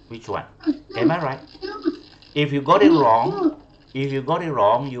 Which one? Am I right? If you got it wrong, you can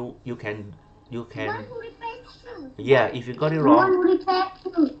The one who repairs shoes. yeah. If you got it wrong,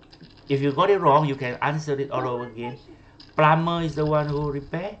 you can answer it all over again. Plumber is the one who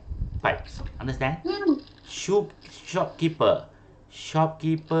repair pipes. Understand? Shopkeeper.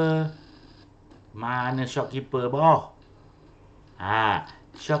 Mana shopkeeper boh?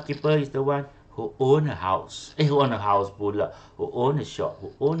 Shopkeeper is the one who own a house. Who own a house pula. Who own a shop.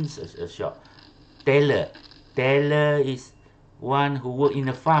 Who owns a shop. Tailor is one who work in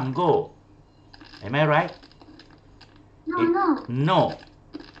a farm. Go. Am I right? No.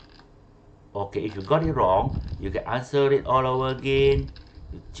 Okay, if you got it wrong, you can answer it all over again.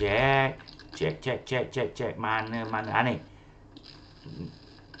 You check. Mana ni?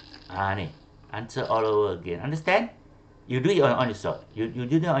 Ni. Answer all over again. Understand? You do it on yourself. You do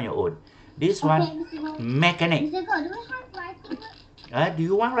it on your own. This one, Mr. Goh. mechanic. Mr. Goh, do we have writing work? Do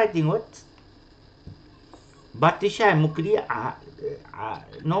you want writing words? Batisha and Mukri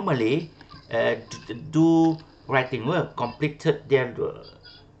normally do writing work, completed their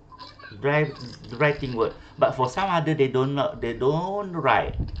writing work. But for some other, they don't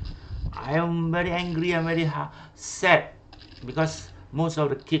write. I am very angry. I'm very sad because most of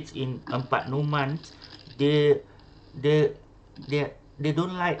the kids in Empat Numan, they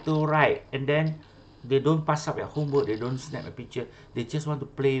don't like to write, and then they don't pass up their homework. They don't snap a picture. They just want to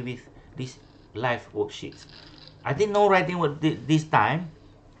play with these live worksheets. I think no writing work this time.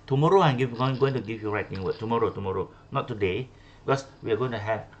 Tomorrow I'm going to give you writing work. Tomorrow, not today, because we are going to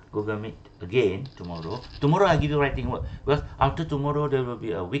have Google Meet again tomorrow. Tomorrow I'll give you writing work because after tomorrow there will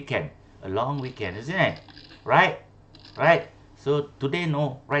be a weekend, a long weekend, isn't it? Right? So today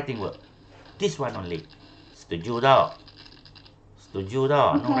no writing work. This one only. Setuju tau?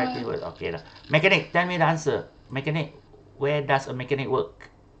 No writing work. Okay lah. Mechanic, tell me the answer. Mechanic, where does a mechanic work?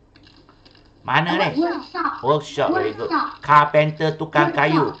 Mana ni? Workshop. Very good. Carpenter, tukang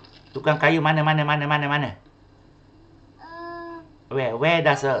kayu. Tukang kayu mana? Where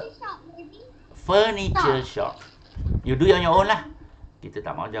does a Shop, maybe? furniture shop? You do it on your own lah. Kita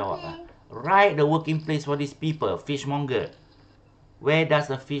tak mau jawab lah. Write the working place for these people. Fishmonger. Where does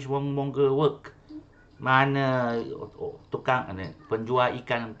a fishmonger work? Mana tukang penjual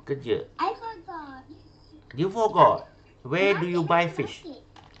ikan kerja? I forgot. You forgot. Where do you buy fish?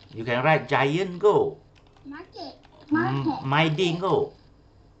 You can write Giant Go. Market. Miding Go.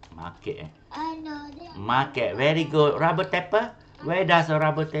 Market. No. Market. Very good. Rubber tapper. Where does a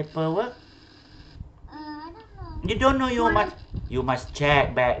rubber tapper work? I don't know. You don't know. You must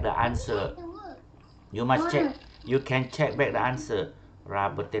check back the answer. The word. You must check. You can check back the answer.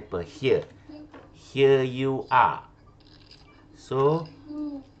 Rubber tapper here. Here you are. So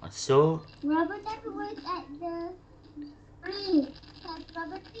Rubber tape works at the tree.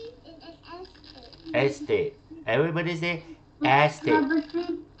 Rubber trees in an estate. estate. Everybody say estate.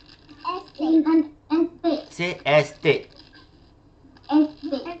 Estate. Say estate.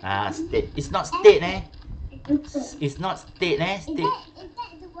 Estate. State. It's not state, eh? It's not state, eh? Is State.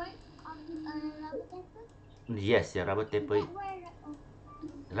 that the word of rubber tape? Yes, yeah, rubber tape. Where?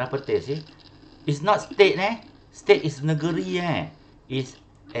 Rubber tape, see? It's not state, eh? State is negeri, eh? It's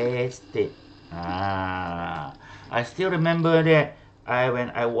estate. I still remember that when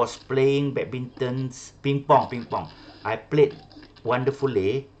I was playing badminton, ping pong. I played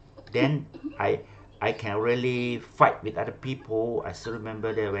wonderfully. Then I can really fight with other people. I still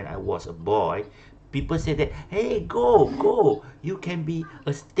remember that when I was a boy, people say that, hey, go, you can be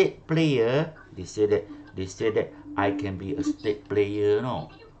a state player. They say that They say that I can be a state player,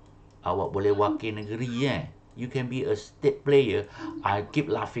 no. Awak boleh wakil negeri, eh. You can be a state player. I keep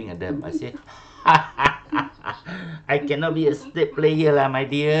laughing at them. I say, I cannot be a state player lah, my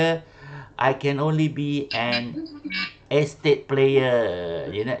dear. I can only be an estate player.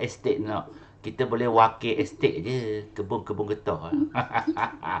 You know estate, no. Kita boleh wakil estate je. Kebun-kebun getah.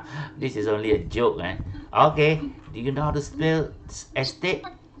 This is only a joke, eh. Okay. Do you know how to spell estate?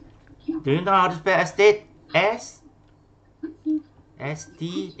 Do you know how to spell estate?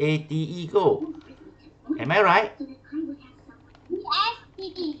 S-T-A-T-E, go. Am I right?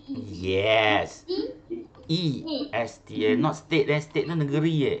 Yes. E-S-T-A. Not state, eh. State tu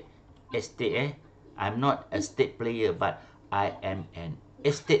negeri, eh. Estate, eh. I'm not a state player, but I am an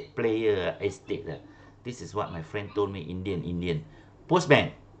estate player. Estate. This is what my friend told me, Indian.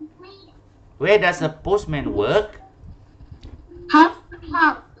 Postman. Where does a postman work? House.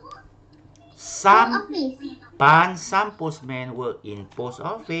 Some postmen work in post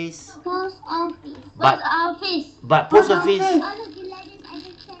office. Post office. But post office.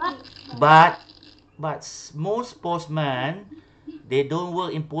 But most postmen, they don't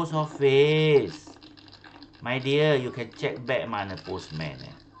work in post office. My dear, you can check back mana postman.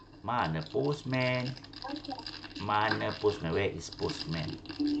 Mana postman? Mana postman? Where is postman?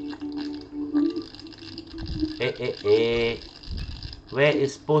 Where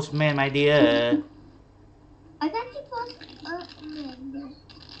is postman, my dear? I can't see postman.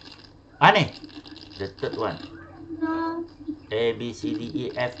 Ane, the third one. No. A, B, C, D, E,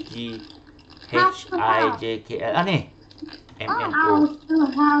 F, G, H, I, J, K, L. Ane, M, N, O.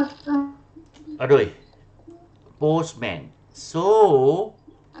 House. Aduh. Postman. So,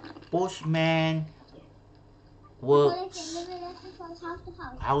 postman works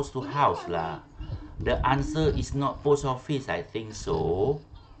house to house lah. The answer is not post office, I think so.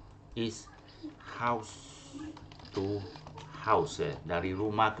 It's house to house, dari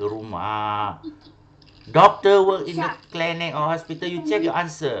rumah ke rumah. Doctor work in the clinic or hospital. You check your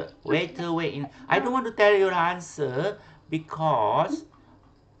answer. Waiter wait in. I don't want to tell you the answer because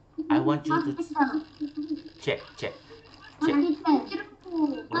I want you to check.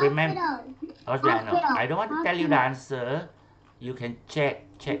 Remember, hospital. I don't want to tell you the answer. You can check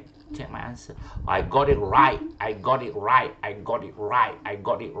my answer. I got it right.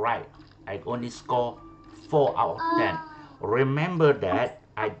 I only score 4 out of 10. Remember that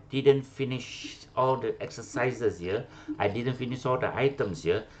I didn't finish all the exercises here. I didn't finish all the items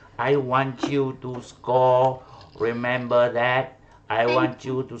here. I want you to score. Remember that. I want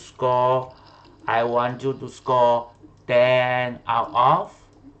you to score 10 out of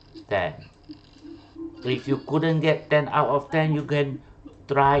 10. If you couldn't get 10 out of 10, you can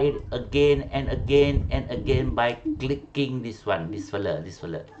try it again and again by clicking this one, this fella.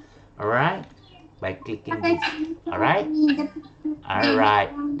 Alright? By clicking this. Alright?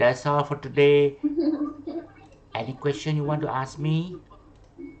 Alright. That's all for today. Any question you want to ask me?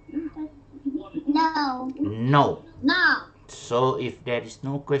 No. So if there is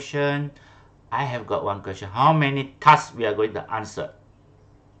no question, I have got one question. How many tasks we are going to answer?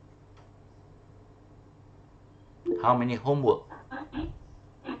 How many homework?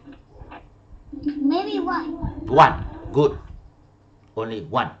 Maybe one. One. Good. Only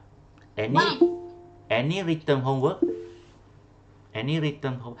one. Any written homework?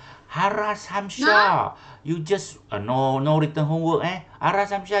 Haras Hamsha, you just no written homework, eh?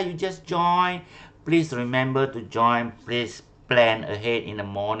 Haras Hamsha, you just join. Please remember to join. Please plan ahead in the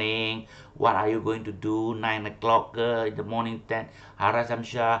morning. What are you going to do? 9 o'clock in the morning, 10. Haras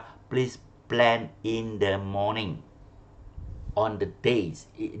Hamsha, please plan in the morning. On the days,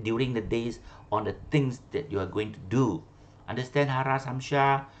 during the days, on the things that you are going to do. Understand, Haras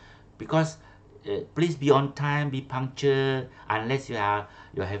Hamsha? Because please be on time, be punctual, unless you're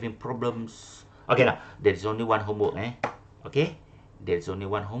having problems. Okay, now there is only one homework, eh? Okay, there is only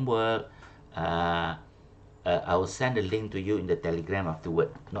one homework. I will send the link to you in the Telegram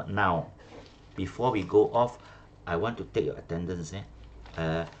afterward. Not now. Before we go off, I want to take your attendance, eh?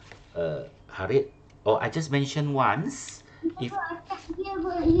 Harit. Oh, I just mentioned once. If okay.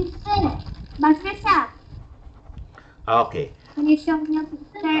 Okay,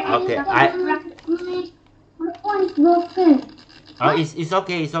 My phone is broken. It's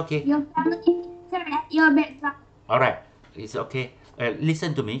okay. Your picture at your background. Alright, it's okay.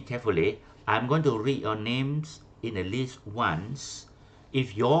 Listen to me carefully. I'm going to read your names in the list once.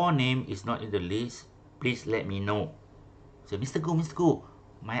 If your name is not in the list, please let me know. So, Mr. Goh,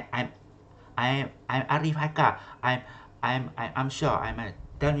 I'm Arif Haika. I'm sure.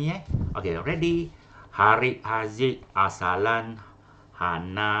 Tell me, eh? Okay, ready? Harit, Haziq, Asalan,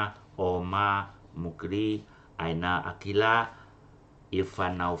 Hana, Oma, Mukri, Aina Akila,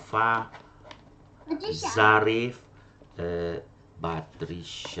 Irfan Naufal, Patricia. Zarif,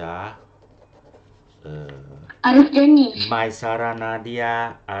 Batrisha, Arif Danish. Maisara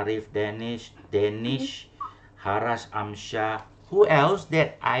Nadia, Arif Danish, Harash Amsha. Who else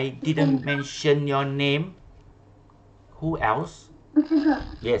that I didn't mention your name? Who else? Mr Goh.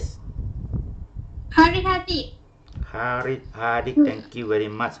 Yes. Hari Hati. Harid Hadik, thank you very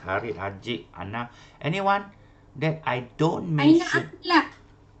much. Harid Haji, Anna. Anyone that I don't Aina mention? Akila.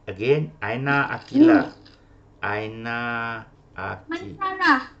 Again, Aina Akila. Aina Aki.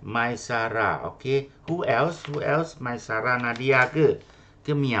 Maisara. Maisara. Okay. Who else? Who else? Maisara Nadia ke?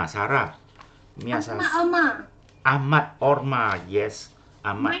 Ke Mia Sarah? Mia Asma Sarah. Omar. Ahmad Orma. Yes.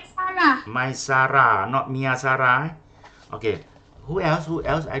 Ahmad. Maisara. Maisara. Not Mia Sarah. Okay. Who else? Who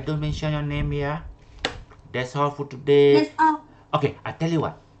else? I don't mention your name here. That's all for today. That's all. Okay, I tell you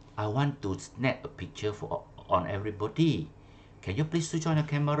what. I want to snap a picture on everybody. Can you please switch on your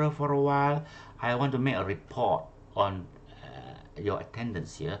camera for a while? I want to make a report on your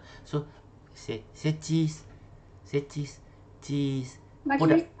attendance here. So, say cheese. Say cheese. Cheese.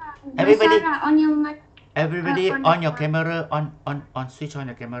 Put it- Everybody- Maisara on your mic. Everybody on on your the- camera. On switch on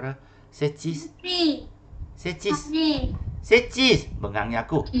your camera. Say cheese. Three. Say cheese. Three. Say cheese. Bengangnya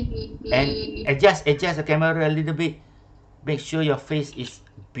aku. And adjust the camera a little bit. Make sure your face is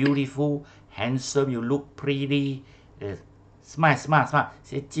beautiful, handsome. You look pretty. Smile.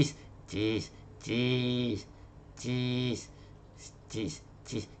 Say cheese. Cheese. Say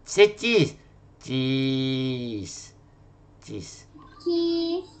cheese. Cheese.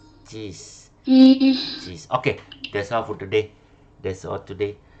 Cheese. Okay, that's all for today.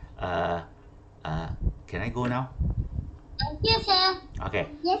 Can I go now? Yes, sir. Okay.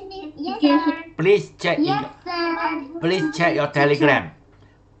 Yes, miss. Yes, Yes, sir. Please check Yes, sir. please check your telegram.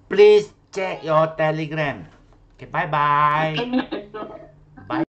 Please check your telegram. Okay, bye bye. Okay.